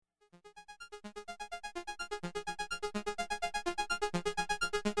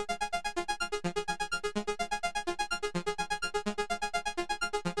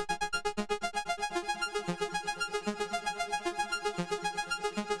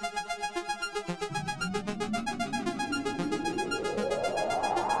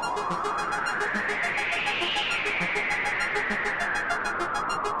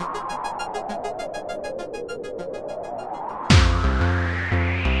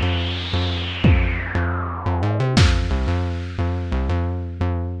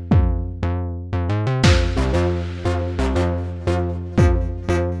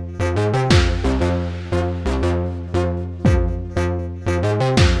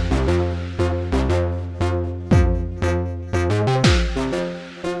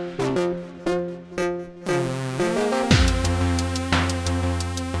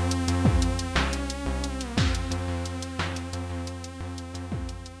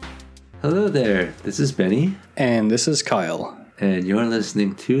Hello there, this is Benny. And this is Kyle. And you're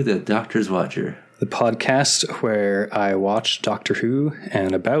listening to The Doctor's Watcher. The podcast where I watch Doctor Who,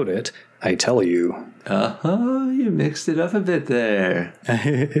 and about it, I tell you. You mixed it up a bit there.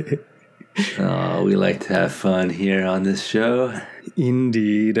 We like to have fun here on this show.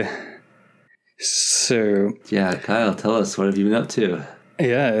 Indeed. So... yeah, Kyle, tell us, what have you been up to?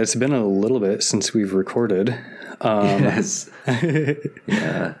 Yeah, it's been a little bit since we've recorded. Yes.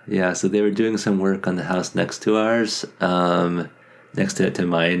 Yeah, so they were doing some work on the house next to ours, next to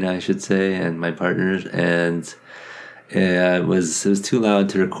mine, I should say, and my partner's, and it was too loud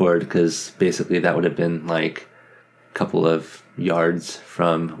to record because basically that would have been like a couple of yards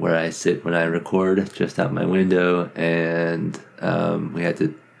from where I sit when I record, just out my window, and we had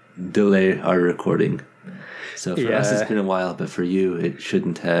to delay our recording. So for us, it's been a while, but for you, it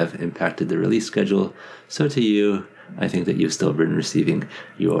shouldn't have impacted the release schedule. So to you, I think that you've still been receiving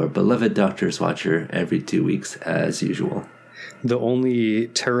your beloved Doctor's Watcher every 2 weeks as usual. The only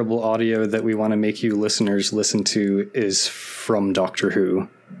terrible audio that we want to make you listeners listen to is from Doctor Who.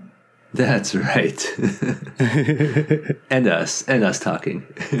 That's right. and us talking.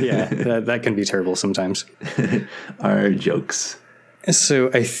 Yeah, that can be terrible sometimes. Our jokes. So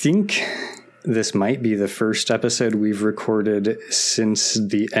I think this might be the first episode we've recorded since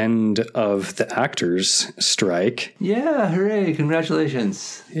the end of the actors' strike. Yeah, hooray,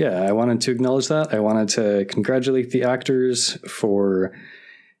 congratulations. Yeah, I wanted to acknowledge that. I wanted to congratulate the actors for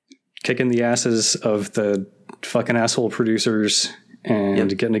kicking the asses of the fucking asshole producers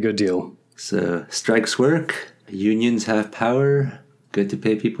and getting a good deal. So, strikes work, unions have power, good to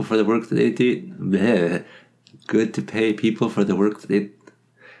pay people for the work that they do. Bleh. Good to pay people for the work that they...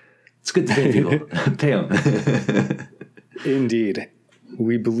 It's good to pay people. Pay them. Indeed.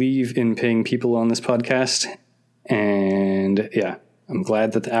 We believe in paying people on this podcast. And yeah, I'm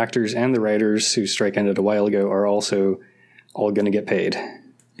glad that the actors and the writers whose strike ended a while ago are also all going to get paid.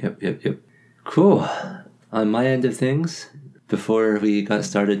 Yep. Cool. On my end of things, before we got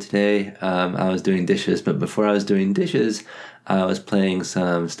started today, I was doing dishes. But before I was doing dishes, I was playing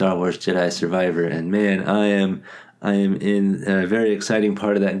some Star Wars Jedi Survivor. And man, I am in a very exciting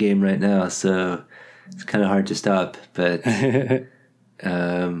part of that game right now, so it's kind of hard to stop. But I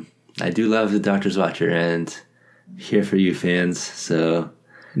do love the Doctor's Watcher, and here for you fans. So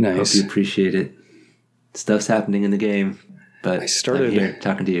nice. Hope you appreciate it. Stuff's happening in the game, but I'm here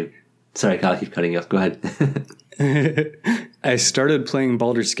talking to you. Sorry, Kyle, I keep cutting you off. Go ahead. I started playing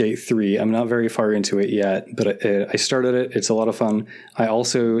Baldur's Gate 3. I'm not very far into it yet, but I started it. It's a lot of fun. I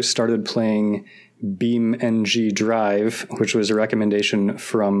also started playing BeamNG Drive, which was a recommendation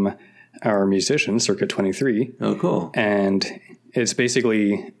from our musician, Circuit 23. Oh, cool. And it's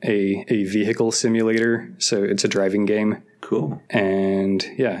basically a vehicle simulator, so it's a driving game. Cool. And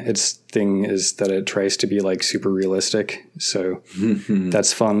yeah, its thing is that it tries to be like super realistic, so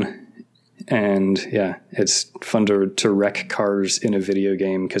that's fun. And yeah, it's fun to wreck cars in a video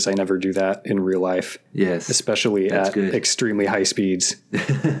game because I never do that in real life. Yes. Especially at extremely high speeds.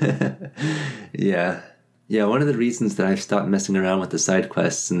 Yeah. One of the reasons that I've stopped messing around with the side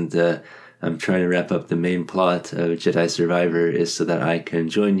quests and I'm trying to wrap up the main plot of Jedi Survivor is so that I can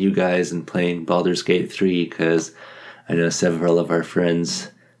join you guys in playing Baldur's Gate 3, because I know several of our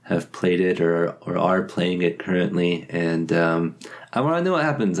friends have played it or are playing it currently, and I want to know what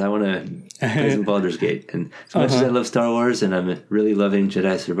happens. I want to play some Baldur's Gate. And as much as I love Star Wars and I'm really loving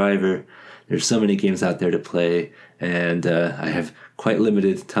Jedi Survivor, there's so many games out there to play, and I have quite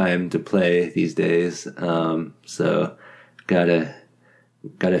limited time to play these days. So gotta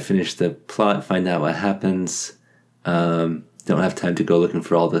finish the plot, find out what happens. Don't have time to go looking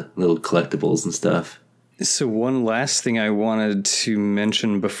for all the little collectibles and stuff. So one last thing I wanted to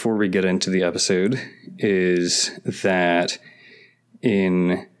mention before we get into the episode is that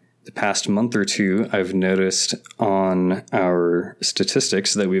in the past month or two, I've noticed on our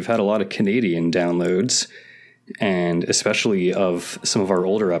statistics that we've had a lot of Canadian downloads, and especially of some of our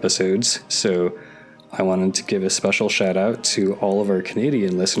older episodes. So I wanted to give a special shout out to all of our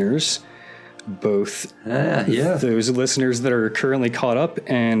Canadian listeners, both those listeners that are currently caught up,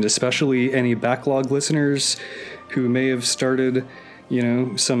 and especially any backlog listeners who may have started,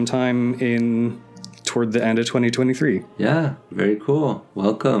 sometime toward the end of 2023. Yeah, very cool.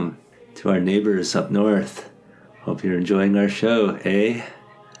 Welcome to our neighbors up north. Hope you're enjoying our show, eh?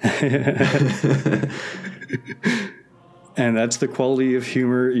 And that's the quality of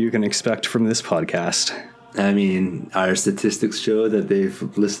humor you can expect from this podcast. I mean, our statistics show that they've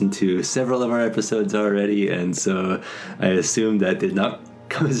listened to several of our episodes already, and so I assume that did not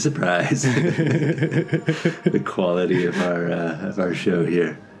come as a surprise. The quality of our show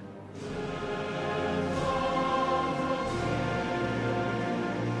here.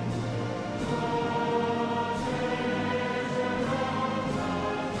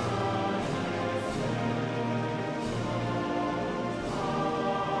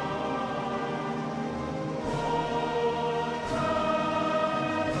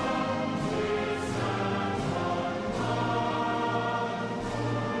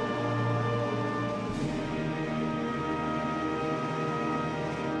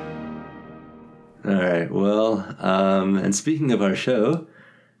 All right. Well, and speaking of our show,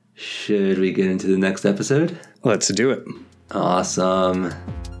 should we get into the next episode? Let's do it. Awesome.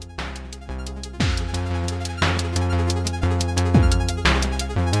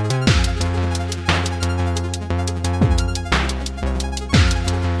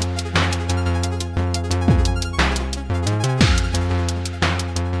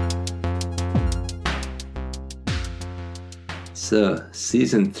 So,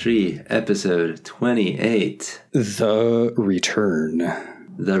 Season 3, Episode 28. The Return.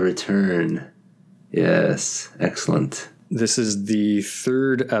 The Return. Yes, excellent. This is the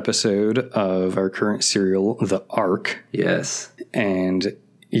third episode of our current serial, The Ark. Yes. And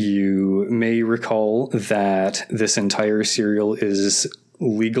you may recall that this entire serial is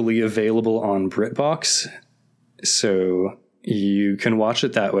legally available on BritBox, so you can watch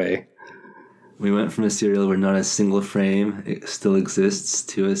it that way. We went from a serial where not a single frame still exists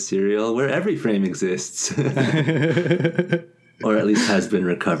to a serial where every frame exists. Or at least has been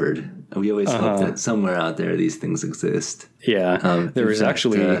recovered. We always hope that somewhere out there these things exist. Yeah. There was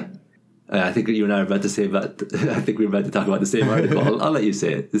actually... I think you and I are about to say about... I think we're about to talk about the same article. I'll let you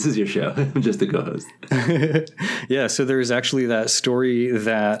say it. This is your show. I'm just a co-host. Yeah, so there's actually that story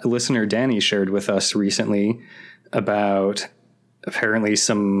that listener Danny shared with us recently about apparently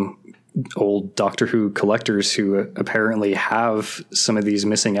some old Doctor Who collectors who apparently have some of these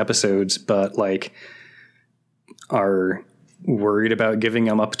missing episodes, but like are worried about giving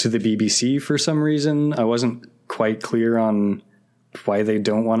them up to the BBC for some reason. I wasn't quite clear on why they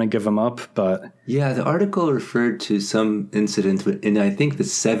don't want to give them up, but yeah, the article referred to some incident in I think the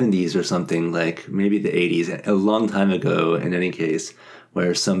 70s or something, like maybe the 80s, a long time ago in any case,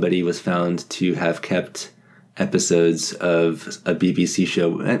 where somebody was found to have kept episodes of a BBC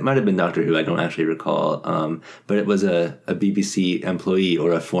show. It might have been Doctor Who, I don't actually recall, but it was a BBC employee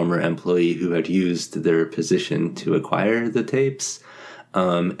or a former employee who had used their position to acquire the tapes.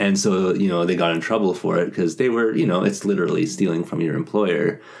 And so, they got in trouble for it because they were, it's literally stealing from your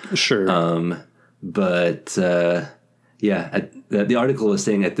employer. Sure. The article was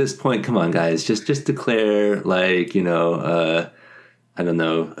saying at this point, come on, guys, just declare I don't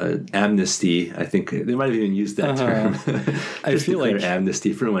know, amnesty. I think they might have even used that term. I feel like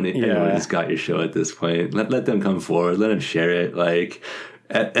amnesty for when anyone has got your show at this point. Let them come forward. Let them share it. Like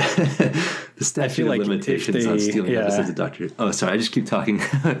the statute of limitations on stealing episodes of Doctor Who. Oh, sorry. I just keep talking.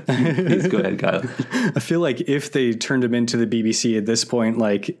 Please go ahead, Kyle. I feel like if they turned him into the BBC at this point,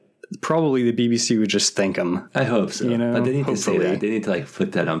 like probably the BBC would just thank him. I hope so. But they need to say that. They need to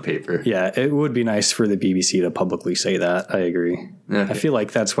put that on paper. Yeah, it would be nice for the BBC to publicly say that. I agree. Okay. I feel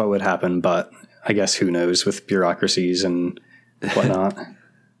like that's what would happen, but I guess who knows with bureaucracies and whatnot.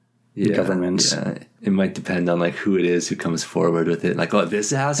 Governments. Yeah. It might depend on who it is who comes forward with it. Like, oh,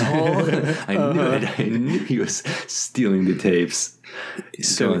 this asshole? I knew it. I knew he was stealing the tapes.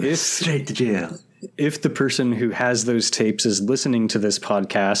 So straight to jail. If the person who has those tapes is listening to this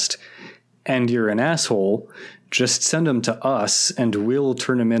podcast and you're an asshole, just send them to us and we'll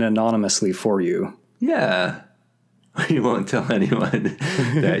turn them in anonymously for you. Yeah. You won't tell anyone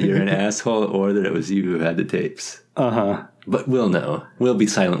that you're an asshole or that it was you who had the tapes. But we'll know. We'll be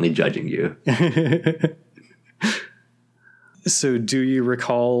silently judging you. So do you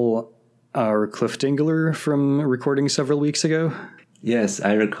recall our Cliff Dingler from recording several weeks ago? Yes,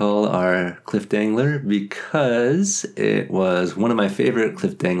 I recall our Cliff Dangler because it was one of my favorite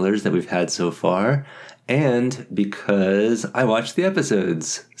Cliff Danglers that we've had so far, and because I watched the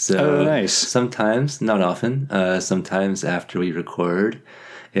episodes. So nice. Sometimes, not often, sometimes after we record,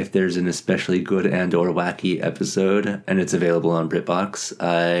 if there's an especially good and or wacky episode and it's available on BritBox,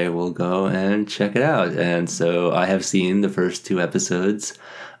 I will go and check it out. And so I have seen the first 2 episodes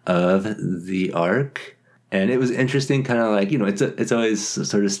of The Ark. And it was interesting, kind of it's always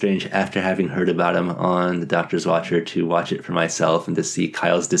sort of strange after having heard about him on the Doctor's Watcher to watch it for myself and to see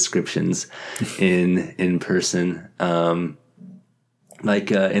Kyle's descriptions in person.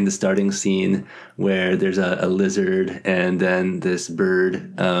 In the starting scene where there's a lizard and then this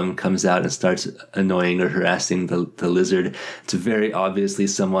bird comes out and starts annoying or harassing the lizard. It's very obviously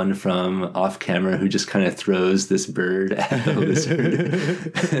someone from off camera who just kind of throws this bird at the lizard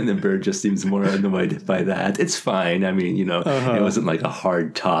and the bird just seems more annoyed by that. It's fine. I mean, it wasn't like a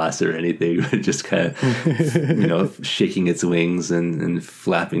hard toss or anything, but just kind of, shaking its wings and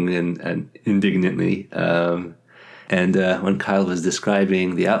flapping and indignantly. And when Kyle was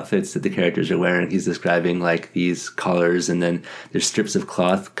describing the outfits that the characters are wearing, he's describing like these collars, and then there's strips of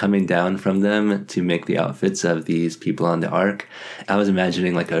cloth coming down from them to make the outfits of these people on the Ark. I was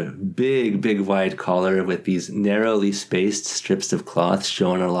imagining like a big wide collar with these narrowly spaced strips of cloth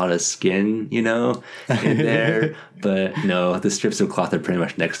showing a lot of skin, in there. But no, the strips of cloth are pretty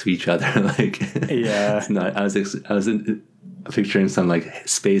much next to each other. Like, yeah, it's not. I was picturing some like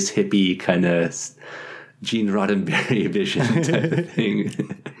space hippie kind of Gene Roddenberry vision type of thing.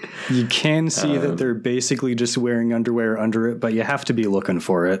 You can see that they're basically just wearing underwear under it, but you have to be looking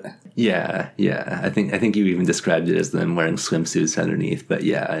for it. Yeah. I think you even described it as them wearing swimsuits underneath. But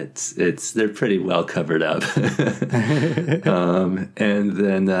yeah, it's they're pretty well covered up. And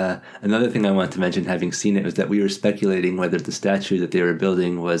then another thing I wanted to mention, having seen it, was that we were speculating whether the statue that they were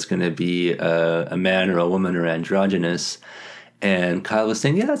building was going to be a man or a woman or androgynous. And Kyle was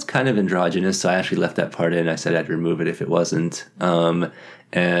saying, yeah, it's kind of androgynous. So I actually left that part in. I said I'd remove it if it wasn't.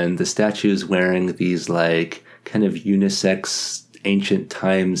 And the statue is wearing these like kind of unisex ancient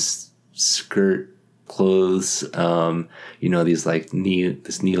times skirt clothes. These like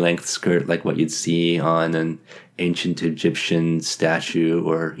this knee length skirt, like what you'd see on an ancient Egyptian statue,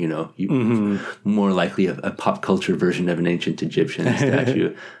 or, more likely a pop culture version of an ancient Egyptian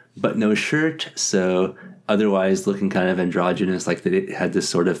statue, but no shirt. So otherwise looking kind of androgynous, like that it had this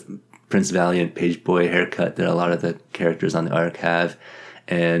sort of Prince Valiant page boy haircut that a lot of the characters on the Ark have.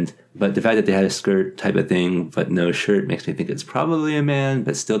 But the fact that they had a skirt type of thing but no shirt makes me think it's probably a man,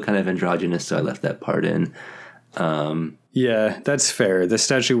 but still kind of androgynous, so I left that part in. Yeah, that's fair. The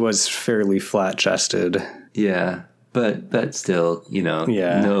statue was fairly flat-chested. Yeah, but still,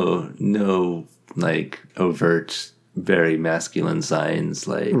 no like overt, very masculine signs,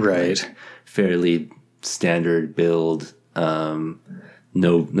 like right. Like fairly standard build, no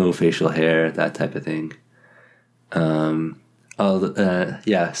facial hair, that type of thing. So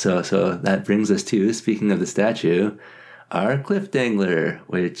that brings us to, speaking of the statue, our cliff dangler,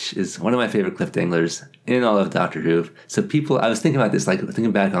 which is one of my favorite cliff danglers in all of Doctor Who. So I was thinking about this, like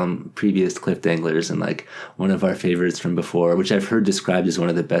thinking back on previous cliff danglers, and like one of our favorites from before, which I've heard described as one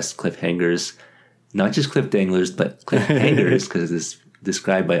of the best cliffhangers, not just cliff danglers, but cliffhangers, because it's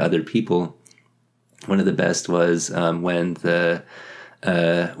described by other people. One of the best was when they're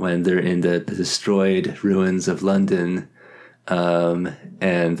in the destroyed ruins of London,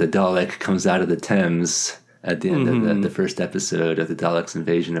 and the Dalek comes out of the Thames at the end of the first episode of the Daleks'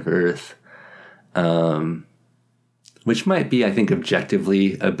 invasion of Earth, which might be, I think,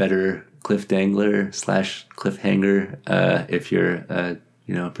 objectively a better cliff dangler / cliffhanger if you're a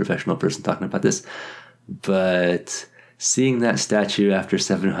professional person talking about this. But seeing that statue after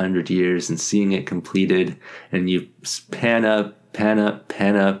 700 years and seeing it completed, and you pan up,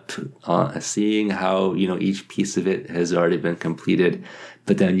 seeing how, each piece of it has already been completed,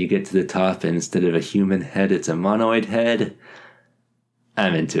 but then you get to the top and instead of a human head, it's a monoid head.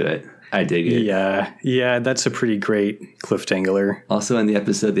 I'm into it. I dig it. Yeah, that's a pretty great cliff dangler. Also in the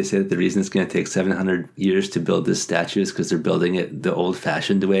episode, they say that the reason it's going to take 700 years to build this statue is because they're building it the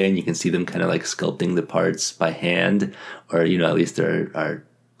old-fashioned way, and you can see them kind of like sculpting the parts by hand, or, at least there are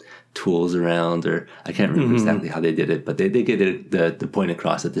tools around, or I can't remember exactly how they did it, but they get it, the point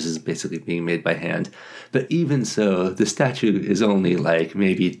across that this is basically being made by hand. But even so, the statue is only like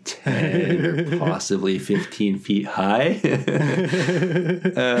maybe 10 or possibly 15 feet high.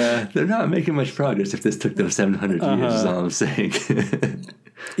 They're not making much progress if this took them 700 years, is all I'm saying.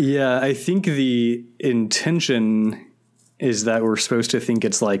 Yeah, I think the intention is that we're supposed to think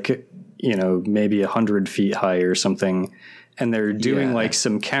it's like, maybe 100 feet high or something. And they're doing like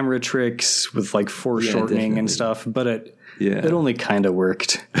some camera tricks with like foreshortening and stuff, but it only kind of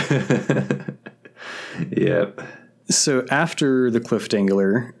worked. Yep. So after the cliff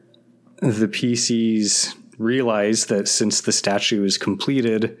dangler, the PCs realize that since the statue is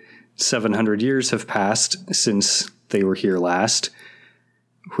completed, 700 years have passed since they were here last,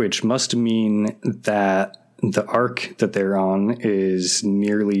 which must mean that the arc that they're on is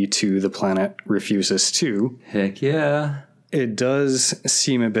nearly to the planet Refusus 2. Heck yeah. It does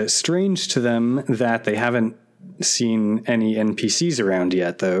seem a bit strange to them that they haven't seen any NPCs around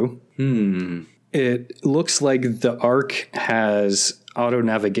yet, though. It looks like the Ark has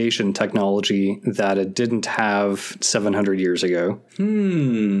auto-navigation technology that it didn't have 700 years ago.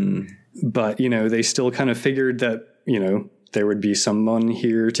 But, they still kind of figured that, there would be someone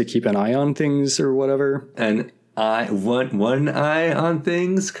here to keep an eye on things or whatever. One eye on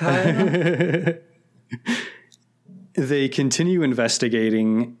things, Kyle? They continue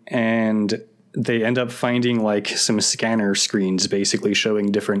investigating, and they end up finding like some scanner screens basically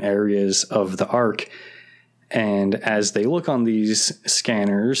showing different areas of the Ark. And as they look on these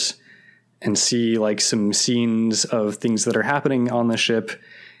scanners and see like some scenes of things that are happening on the ship,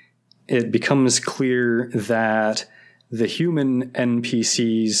 it becomes clear that the human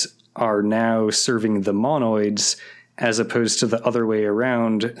NPCs are now serving the monoids as opposed to the other way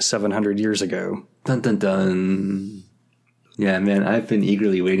around 700 years ago. Dun dun dun. Yeah, man, I've been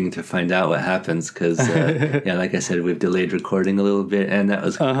eagerly waiting to find out what happens because, yeah, like I said, we've delayed recording a little bit, and that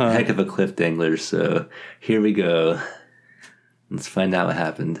was a heck of a cliffhanger. So here we go. Let's find out what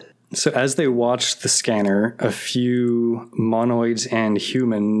happened. So as they watch the scanner, a few monoids and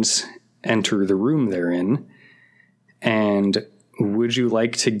humans enter the room they're in. And would you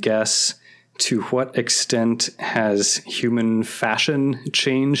like to guess to what extent has human fashion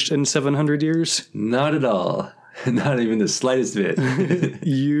changed in 700 years? Not at all. Not even the slightest bit.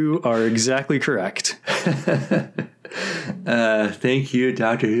 You are exactly correct. Thank you,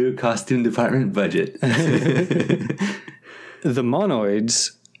 Doctor Who costume department budget. The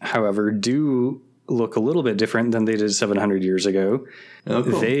monoids, however, do look a little bit different than they did 700 years ago. Oh,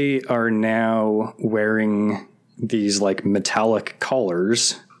 cool. They are now wearing these like metallic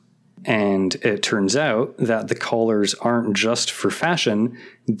collars. And it turns out that the collars aren't just for fashion.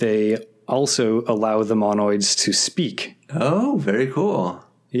 They also allow the monoids to speak. Oh, very cool.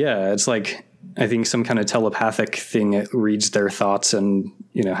 Yeah, it's like, I think some kind of telepathic thing. It reads their thoughts and,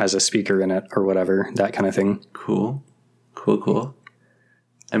 you know, has a speaker in it or whatever, that kind of thing. Cool.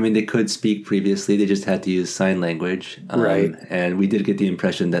 I mean, they could speak previously. They just had to use sign language. Right. And we did get the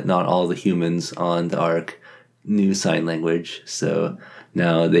impression that not all the humans on the Ark knew sign language. So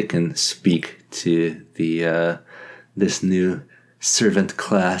now they can speak to the this new servant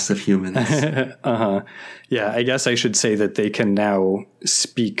class of humans. Yeah, I guess I should say that they can now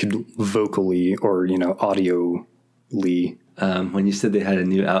speak vocally or, you know, audioly. When you said they had a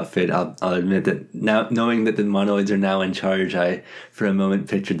new outfit, I'll admit that now, knowing that the monoids are now in charge, I for a moment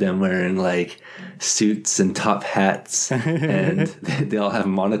pictured them wearing like suits and top hats, and they all have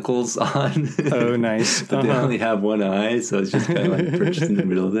monocles on. Oh, nice. But they only have one eye, so it's just kind of like perched in the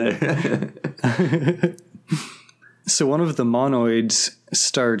middle there. So one of the monoids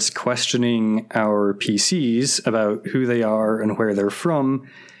starts questioning our PCs about who they are and where they're from,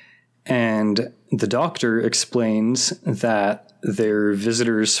 and the doctor explains that they're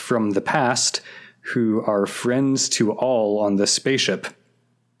visitors from the past who are friends to all on the spaceship.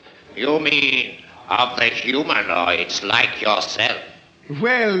 You mean of the humanoids like yourself?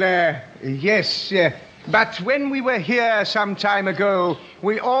 Well, yes, but when we were here some time ago,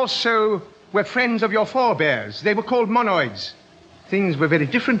 we also were friends of your forebears. They were called monoids. Things were very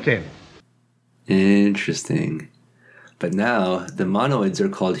different then. Interesting. But now the monoids are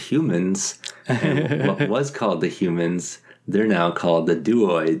called humans, and what was called the humans, they're now called the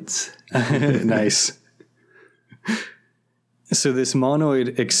duoids. Nice. So this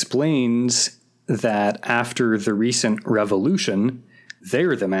monoid explains that after the recent revolution,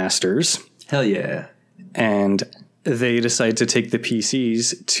 they're the masters. Hell yeah. And they decide to take the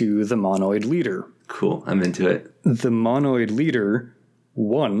PCs to the monoid leader. Cool, I'm into it. The monoid leader,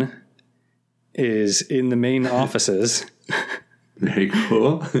 one, is in the main offices. Very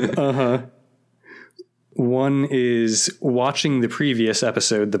cool. One is watching the previous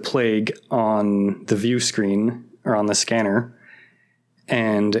episode, The Plague, on the view screen, or on the scanner.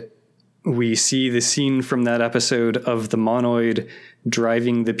 And we see the scene from that episode of the monoid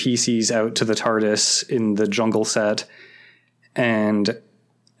driving the PCs out to the TARDIS in the jungle set. And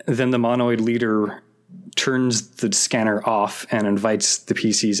then the monoid leader turns the scanner off and invites the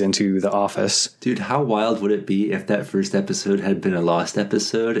PCs into the office. Dude, how wild would it be if that first episode had been a lost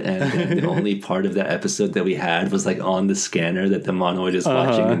episode and the only part of that episode that we had was like on the scanner that the monoid is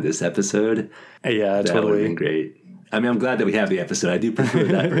watching in this episode? Yeah, that totally. That would have been great. I mean, I'm glad that we have the episode. I do prefer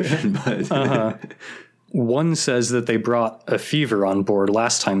that version, but... One says that they brought a fever on board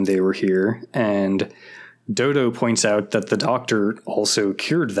last time they were here, and Dodo points out that the doctor also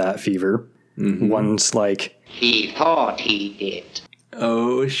cured that fever. Mm-hmm. One's like, he thought he did.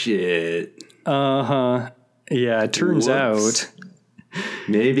 Oh, shit. Yeah, it turns out...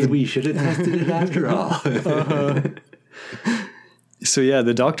 Maybe we should have tested it after all. So yeah,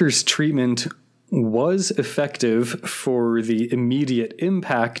 the doctor's treatment was effective for the immediate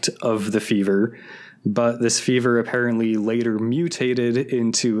impact of the fever, but this fever apparently later mutated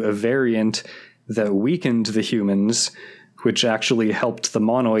into a variant that weakened the humans, which actually helped the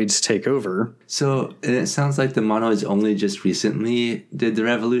monoids take over. So, and it sounds like the monoids only just recently did the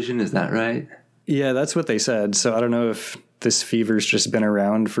revolution, is that right? Yeah, that's what they said. So I don't know if this fever's just been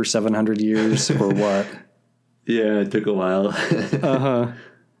around for 700 years or what. Yeah, it took a while.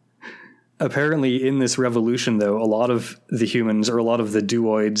 Apparently in this revolution, though, a lot of the humans, or a lot of the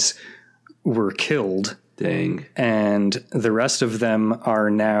duoids, were killed. Dang. And the rest of them are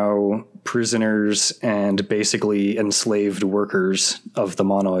now prisoners and basically enslaved workers of the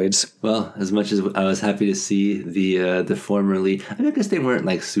monoids. Well, as much as I was happy to see the formerly, I guess they weren't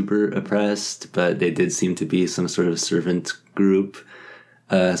like super oppressed, but they did seem to be some sort of servant group.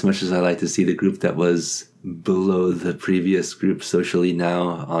 As much as I like to see the group that was below the previous group socially now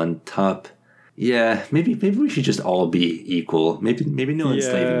on top. Yeah, maybe we should just all be equal. Maybe no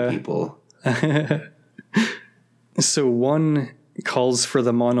enslaving people. So 1 calls for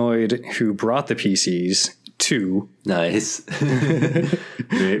the monoid who brought the PCs. 2. Nice.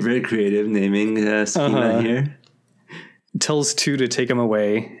 Very, very creative naming schema here. Tells 2 to take him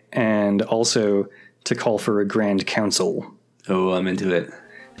away and also to call for a grand council. Oh, I'm into it.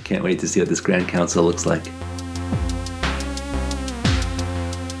 Can't wait to see what this grand council looks like.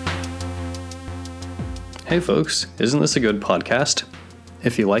 Hey folks, isn't this a good podcast?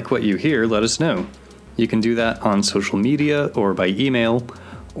 If you like what you hear, let us know. You can do that on social media or by email,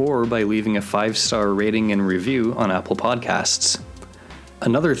 or by leaving a 5-star rating and review on Apple Podcasts.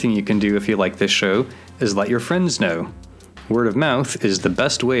 Another thing you can do if you like this show is let your friends know. Word of mouth is the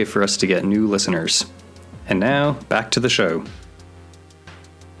best way for us to get new listeners. And now, back to the show.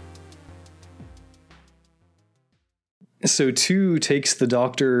 So 2 takes the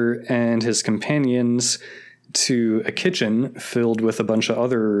doctor and his companions to a kitchen filled with a bunch of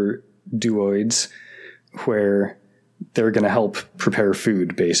other duoids where they're going to help prepare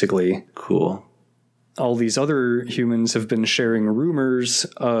food, basically. Cool. All these other humans have been sharing rumors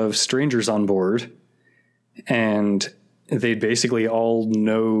of strangers on board, and they basically all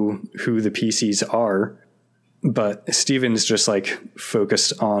know who the PCs are, but Steven's just like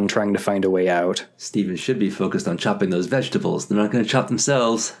focused on trying to find a way out. Steven should be focused on chopping those vegetables. They're not going to chop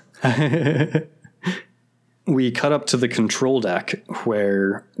themselves. We cut up to the control deck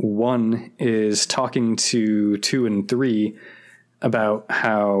where 1 is talking to 2 and 3 about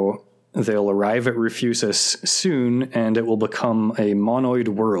how they'll arrive at Refusis soon and it will become a monoid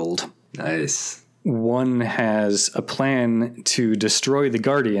world. Nice. 1 has a plan to destroy the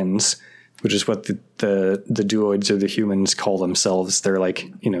Guardians, which is what the duoids or the humans call themselves. They're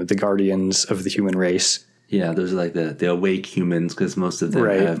like, the guardians of the human race. Yeah, those are like the awake humans, because most of them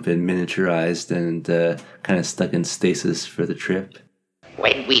have been miniaturized and kind of stuck in stasis for the trip.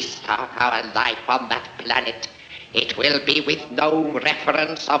 When we start our life on that planet, it will be with no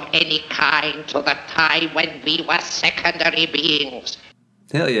reference of any kind to the time when we were secondary beings.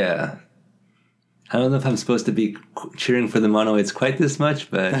 Hell yeah. I don't know if I'm supposed to be cheering for the monoids quite this much,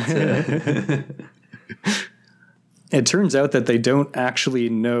 but... It turns out that they don't actually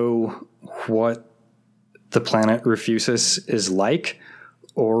know what the planet Refusis is like,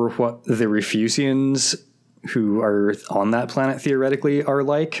 or what the Refusians who are on that planet theoretically are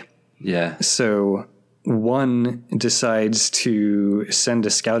like. Yeah. So 1 decides to send a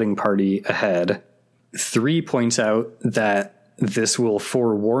scouting party ahead. 3 points out that this will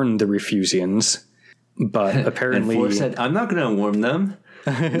forewarn the Refusians, but apparently... And 4 said, I'm not going to warn them.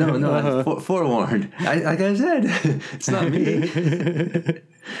 No, forewarned. Like I said, it's not me.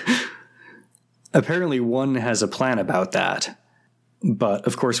 Apparently 1 has a plan about that. But,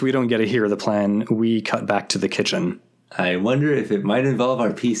 of course, we don't get to hear the plan. We cut back to the kitchen. I wonder if it might involve our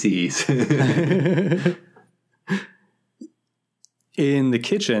PCs. In the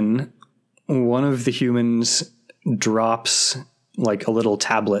kitchen, 1 of the humans drops like a little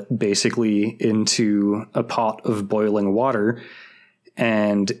tablet basically into a pot of boiling water,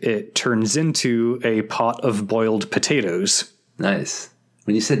 and it turns into a pot of boiled potatoes. Nice.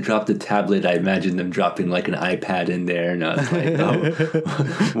 When you said drop the tablet, I imagined them dropping like an iPad in there, and I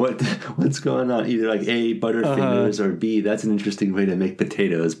was like, what's going on? Either like A, Butterfingers, or B, that's an interesting way to make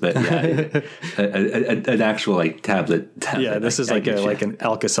potatoes. But yeah, an actual like tablet. Yeah, this is like an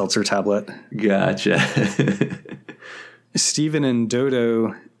Alka-Seltzer tablet. Gotcha. Steven and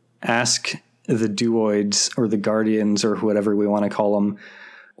Dodo ask the duoids or the guardians or whatever we want to call them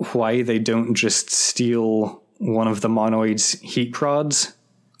why they don't just steal one of the monoids' heat prods,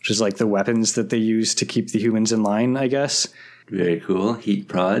 which is like the weapons that they use to keep the humans in line, I guess. Very cool. Heat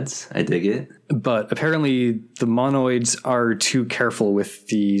prods. I dig it. But apparently the monoids are too careful with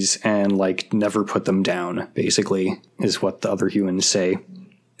these and like never put them down, basically, is what the other humans say.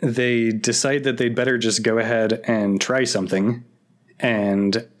 They decide that they'd better just go ahead and try something.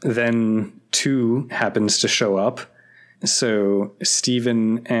 And then 2 happens to show up. So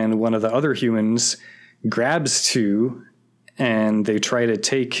Steven and one of the other humans grabs 2 and they try to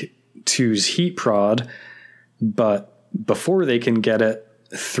take 2's heat prod, but before they can get it,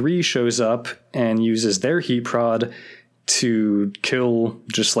 3 shows up and uses their heat prod to kill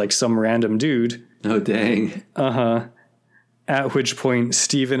just like some random dude. Oh, dang. At which point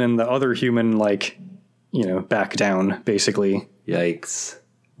Steven and the other human, like, you know, back down, basically. Yikes.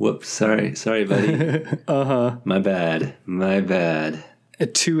 Whoops. Sorry, buddy. My bad.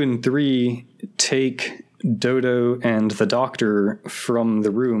 2 and 3 take Dodo and the doctor from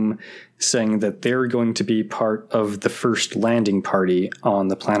the room, saying that they're going to be part of the first landing party on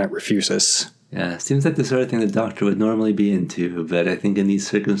the planet Refusus. Yeah, seems like the sort of thing the doctor would normally be into, but I think in these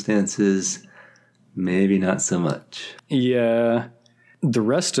circumstances, maybe not so much. Yeah. The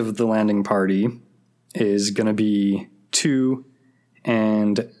rest of the landing party is going to be 2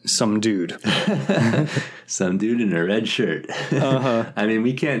 and some dude. Some dude in a red shirt. I mean,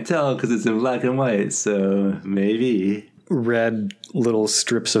 we can't tell because it's in black and white, so maybe. Red little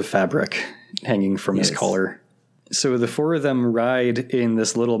strips of fabric hanging from his collar. So the 4 of them ride in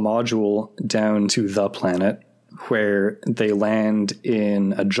this little module down to the planet, where they land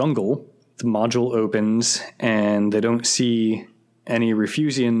in a jungle. The module opens, and they don't see any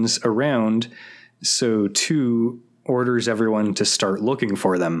Refusians around, so 2 orders everyone to start looking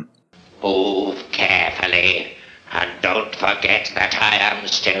for them. Move carefully, and don't forget that I am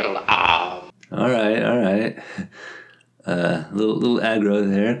still armed. All right. Little aggro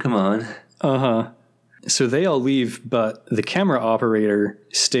there. Come on. So they all leave, but the camera operator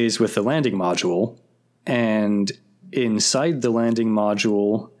stays with the landing module, and inside the landing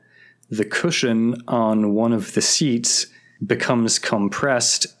module, the cushion on one of the seats becomes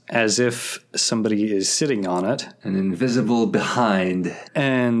compressed as if somebody is sitting on it. An invisible behind.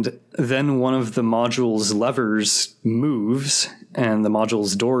 And then one of the module's levers moves, and the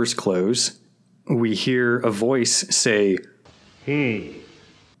module's doors close. We hear a voice say, "Hey."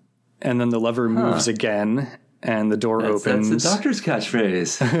 And then the lever moves again, and the door opens. That's the doctor's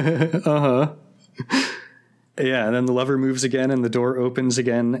catchphrase. Yeah, and then the lever moves again, and the door opens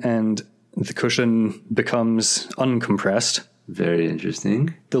again, and the cushion becomes uncompressed. Very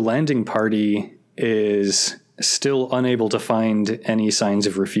interesting. The landing party is still unable to find any signs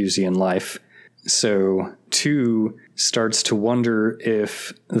of Refusian life. So 2 starts to wonder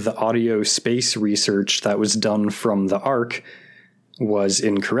if the audio space research that was done from the Ark was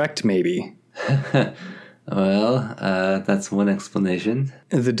incorrect, maybe. Well, that's one explanation.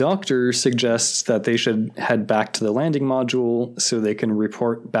 The doctor suggests that they should head back to the landing module so they can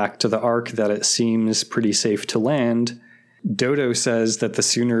report back to the Ark that it seems pretty safe to land. Dodo says that the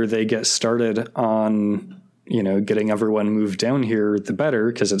sooner they get started on, you know, getting everyone moved down here, the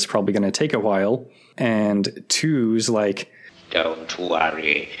better, because it's probably going to take a while. And 2's like, don't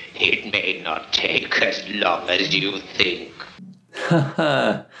worry, it may not take as long as you think.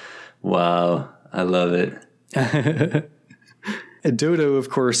 Wow, I love it. Dodo, of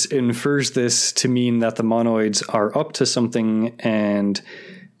course, infers this to mean that the monoids are up to something, and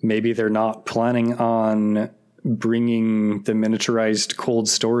maybe they're not planning on bringing the miniaturized cold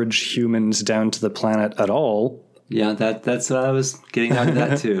storage humans down to the planet at all. Yeah, that's what I was getting out of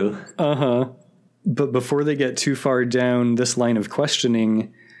that too. But before they get too far down this line of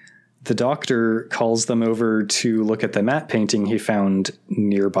questioning, the doctor calls them over to look at the matte painting he found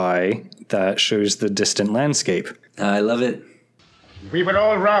nearby that shows the distant landscape. I love it. We were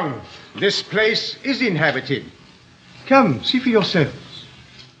all wrong. This place is inhabited. Come, see for yourselves.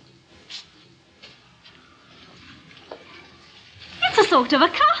 It's a sort of a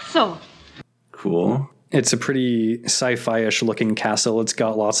castle. Cool. It's a pretty sci-fi-ish looking castle. It's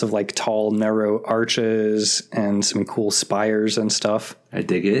got lots of like tall, narrow arches and some cool spires and stuff. I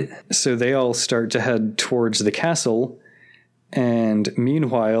dig it. So they all start to head towards the castle, and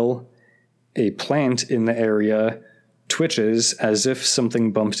meanwhile, a plant in the area twitches as if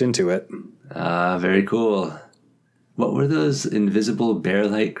something bumped into it. Very cool. What were those invisible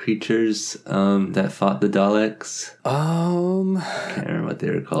bear-like creatures that fought the Daleks? I can't remember what they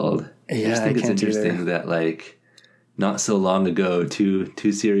were called. Yeah, I just think it's interesting that, like, not so long ago,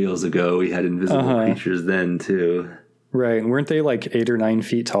 two serials ago, we had invisible creatures then, too. Right, weren't they like 8 or 9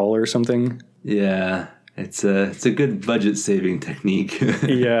 feet tall or something? Yeah, it's a good budget-saving technique.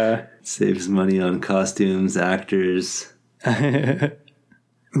 Yeah. Saves money on costumes, actors.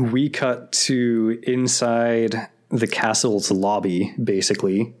 We cut to inside the castle's lobby,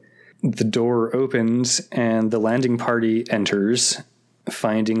 basically. The door opens and the landing party enters,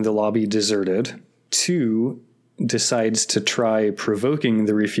 finding the lobby deserted. 2 decides to try provoking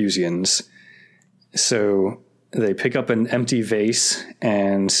the Refusians. So they pick up an empty vase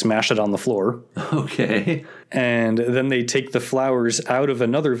and smash it on the floor. Okay. And then they take the flowers out of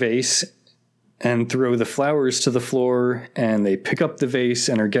another vase and throw the flowers to the floor, and they pick up the vase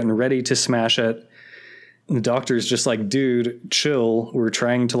and are getting ready to smash it. And the doctor's just like, dude, chill. We're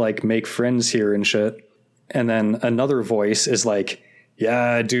trying to like make friends here and shit. And then another voice is like,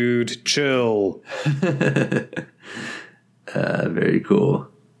 yeah, dude, chill. Very cool.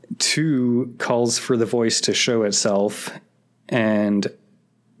 2 calls for the voice to show itself and,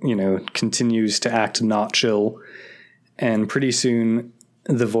 continues to act not chill. And pretty soon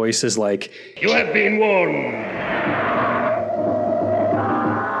the voice is like, you have been warned.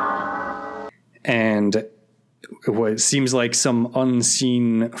 And what seems like some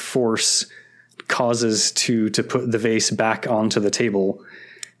unseen force causes to put the vase back onto the table.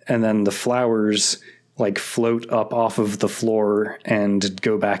 And then the flowers like float up off of the floor and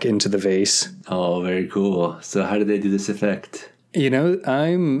go back into the vase. Oh, very cool. So how did they do this effect?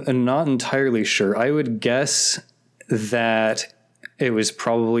 I'm not entirely sure. I would guess that it was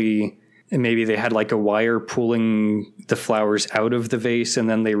probably, maybe they had like a wire pulling the flowers out of the vase and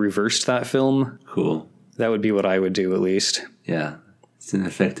then they reversed that film. Cool. That would be what I would do, at least. Yeah. It's an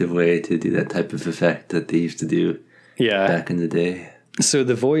effective way to do that type of effect that they used to do back in the day. So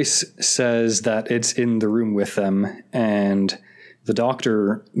the voice says that it's in the room with them, and the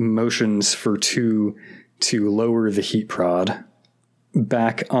doctor motions for 2 to lower the heat prod.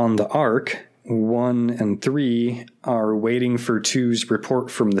 Back on the Ark, 1 and 3 are waiting for 2's report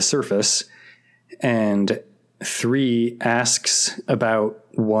from the surface, and 3 asks about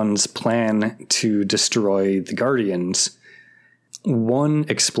 1's plan to destroy the Guardians. 1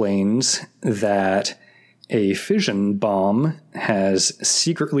 explains that a fission bomb has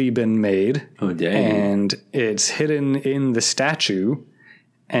secretly been made. Oh, dang. And it's hidden in the statue,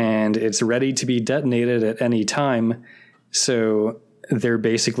 and it's ready to be detonated at any time. So they're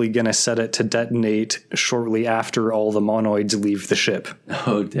basically going to set it to detonate shortly after all the monoids leave the ship.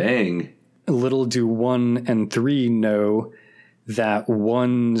 Oh, dang. Little do 1 and 3 know that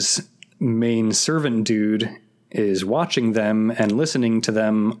 1's main servant dude is watching them and listening to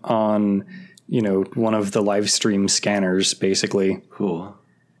them on, one of the live stream scanners, basically. Cool.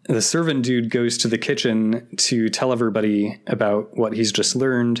 The servant dude goes to the kitchen to tell everybody about what he's just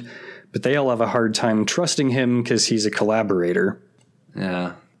learned, but they all have a hard time trusting him because he's a collaborator.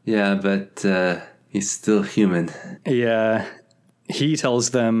 Yeah. Yeah, but he's still human. Yeah. He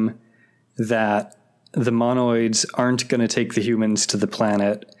tells them that the monoids aren't going to take the humans to the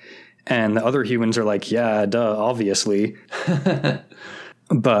planet, and the other humans are like, yeah, duh, obviously.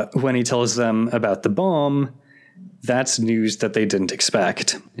 But when he tells them about the bomb, that's news that they didn't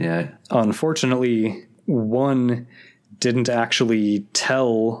expect. Yeah. Unfortunately, 1 didn't actually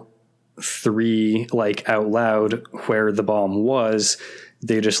tell 3, out loud where the bomb was.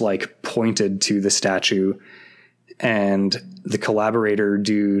 They just, pointed to the statue. And the collaborator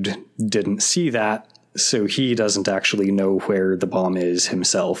dude didn't see that, so he doesn't actually know where the bomb is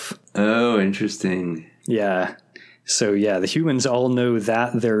himself. Oh, interesting. Yeah. So, yeah, the humans all know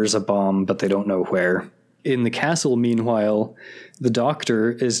that there's a bomb, but they don't know where. In the castle, meanwhile, the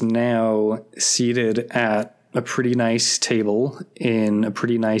doctor is now seated at a pretty nice table in a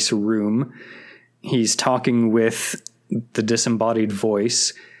pretty nice room. He's talking with the disembodied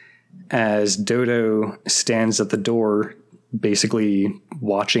voice as Dodo stands at the door, basically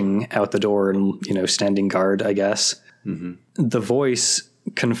watching out the door and, standing guard, I guess. Mm-hmm. The voice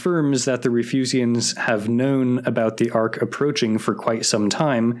confirms that the Refusians have known about the Ark approaching for quite some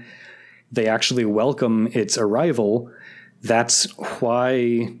time. They actually welcome its arrival. That's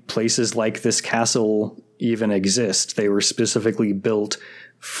why places like this castle even exist. They were specifically built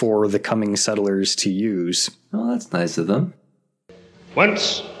for the coming settlers to use. Oh, that's nice of them.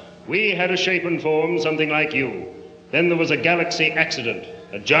 Once, we had a shape and form something like you. Then there was a galaxy accident,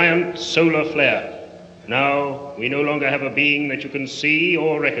 a giant solar flare. Now, we no longer have a being that you can see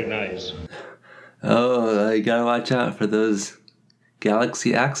or recognize. Oh, you gotta watch out for those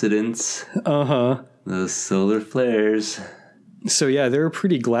galaxy accidents. Uh-huh. Those solar flares. So yeah, they're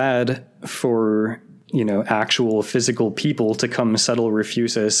pretty glad for, actual physical people to come settle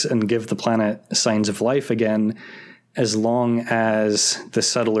Refusis and give the planet signs of life again, as long as the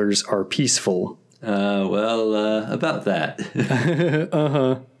settlers are peaceful. About that.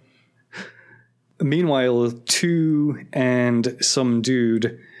 Uh-huh. Meanwhile, 2 and some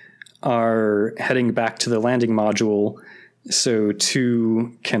dude are heading back to the landing module so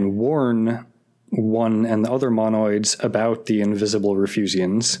 2 can warn 1 and the other monoids about the invisible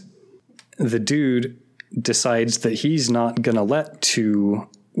Refusians. The dude decides that he's not gonna let 2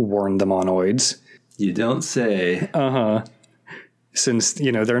 warn the monoids. You don't say. Uh-huh. Since,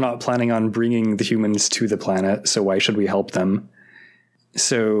 they're not planning on bringing the humans to the planet, so why should we help them?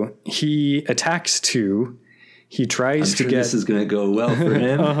 So he attacks 2. He tries to get... this is going to go well for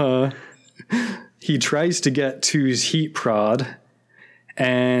him. He tries to get 2's heat prod,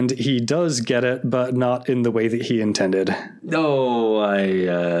 and he does get it, but not in the way that he intended. No,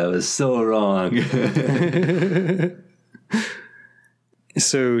 I was so wrong.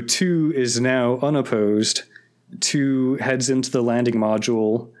 So 2 is now unopposed. 2 heads into the landing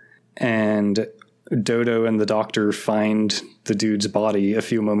module, and Dodo and the doctor find the dude's body a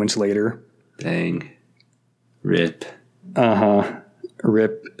few moments later. Dang. Rip.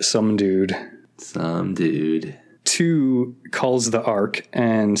 Rip some dude. Some dude. 2 calls the Ark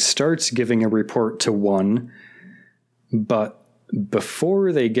and starts giving a report to 1, but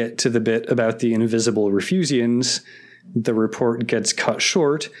before they get to the bit about the invisible Refusians, the report gets cut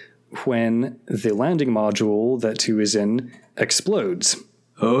short when the landing module that 2 is in explodes.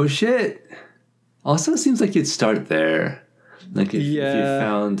 Oh, shit. Also, it seems like you'd start there. Like if you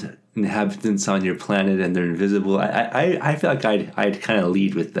found inhabitants on your planet and they're invisible, I feel like I'd kind of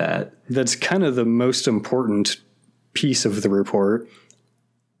lead with that. That's kind of the most important piece of the report.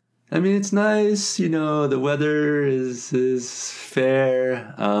 I mean, it's nice, the weather is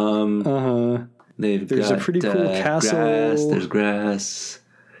fair. There's a pretty cool castle. There's grass.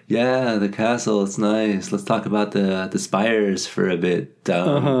 Yeah, the castle, it's nice. Let's talk about the spires for a bit.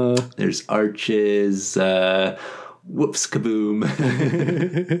 There's arches. Whoops, kaboom.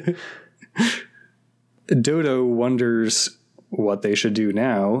 Dodo wonders what they should do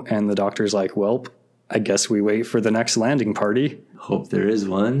now, and the doctor's like, well, I guess we wait for the next landing party. Hope there is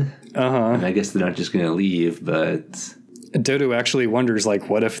one. And I guess they're not just going to leave, but... Dodo actually wonders, like,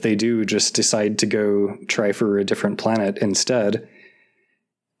 what if they do just decide to go try for a different planet instead?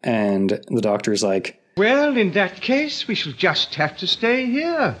 And the doctor's like, well, in that case, we shall just have to stay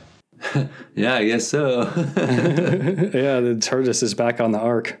here. Yeah, I guess so. Yeah, the TARDIS is back on the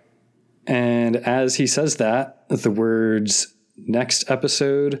Ark. And as he says that, the words, next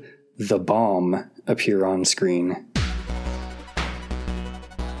episode, the bomb, appear on screen.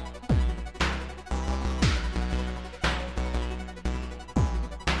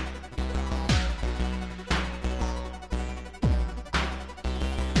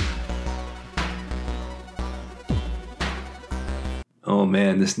 Oh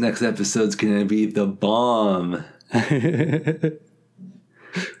man, this next episode's gonna be the bomb.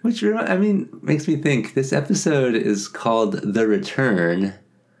 Which, makes me think this episode is called The Return,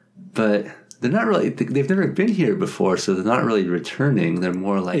 but they're not really, they've never been here before, so they're not really returning. They're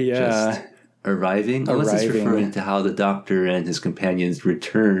more like just arriving. Unless it's referring to how the Doctor and his companions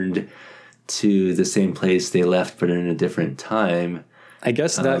returned to the same place they left, but in a different time. I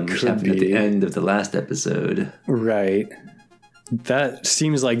guess that which could happened be at the end of the last episode. Right. That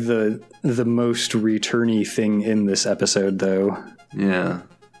seems like the most returny thing in this episode, though. Yeah.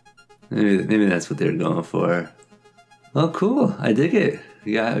 Maybe that's what they're going for. Well, cool. I dig it.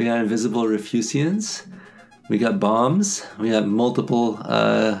 We got invisible Refusians. We got bombs. We got multiple...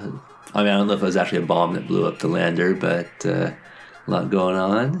 I don't know if it was actually a bomb that blew up the lander, but a lot going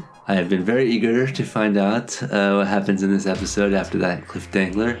on. I have been very eager to find out what happens in this episode after that cliff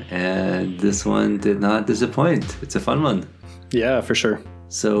dangler, and this one did not disappoint. It's a fun one. Yeah, for sure.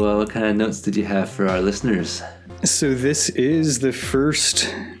 So what kind of notes did you have for our listeners? So this is the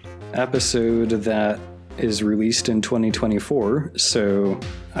first episode that is released in 2024. So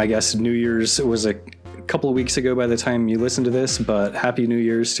I guess New Year's was a couple of weeks ago by the time you listen to this, but Happy New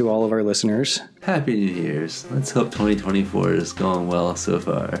Year's to all of our listeners. Happy New Year's. Let's hope 2024 is going well so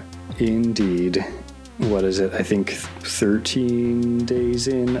far. Indeed. What is it? I think 13 days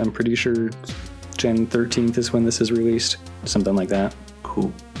in. I'm pretty sure Jan 13th is when this is released. Something like that.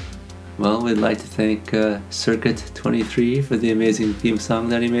 Cool. Well, we'd like to thank Circuit23 for the amazing theme song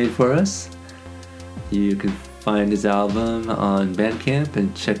that he made for us. You can find his album on Bandcamp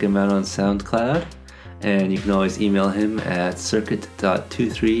and check him out on SoundCloud. And you can always email him at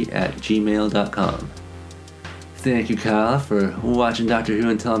circuit.23@gmail.com. Thank you, Kyle, for watching Doctor Who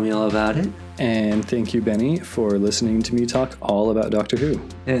and telling me all about it. And thank you, Benny, for listening to me talk all about Doctor Who.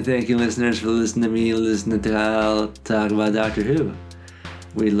 And thank you, listeners, for listening to me listen to Kyle talk about Doctor Who.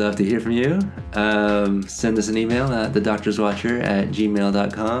 We'd love to hear from you. Send us an email at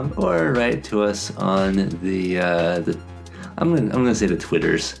thedoctorswatcher@gmail.com or write to us on the I'm gonna say the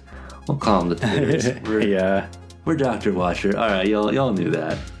Twitters. We'll call them the Twitters. We're Dr. Watcher. All right, y'all knew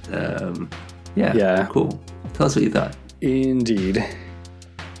that. Yeah. Cool. Tell us what you thought. Indeed.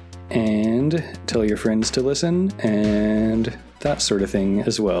 And tell your friends to listen and that sort of thing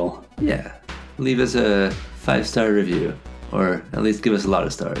as well. Yeah. Leave us a 5-star review, or at least give us a lot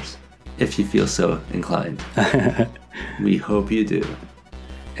of stars, if you feel so inclined. We hope you do.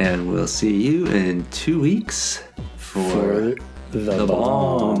 And we'll see you in 2 weeks for the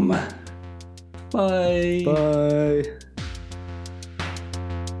bomb. Bye. Bye.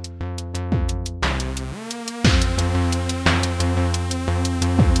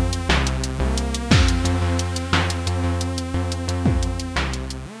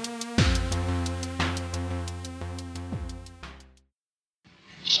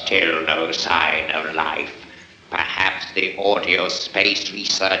 Still no sign of life. Perhaps the audio space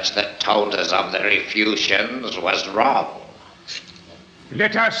research that told us of the refusions was wrong.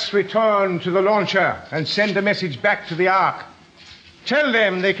 Let us return to the launcher and send a message back to the Ark. Tell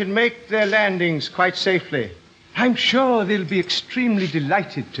them they can make their landings quite safely. I'm sure they'll be extremely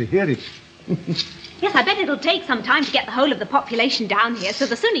delighted to hear it. Yes, I bet it'll take some time to get the whole of the population down here, so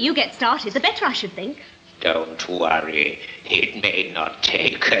the sooner you get started, the better, I should think. Don't worry. It may not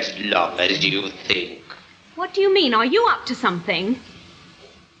take as long as you think. What do you mean? Are you up to something?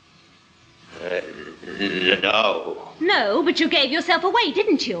 No. No, but you gave yourself away,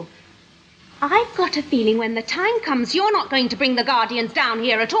 didn't you? I've got a feeling when the time comes, you're not going to bring the Guardians down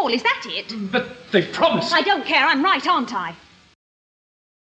here at all. Is that it? But they promised. I don't care. I'm right, aren't I?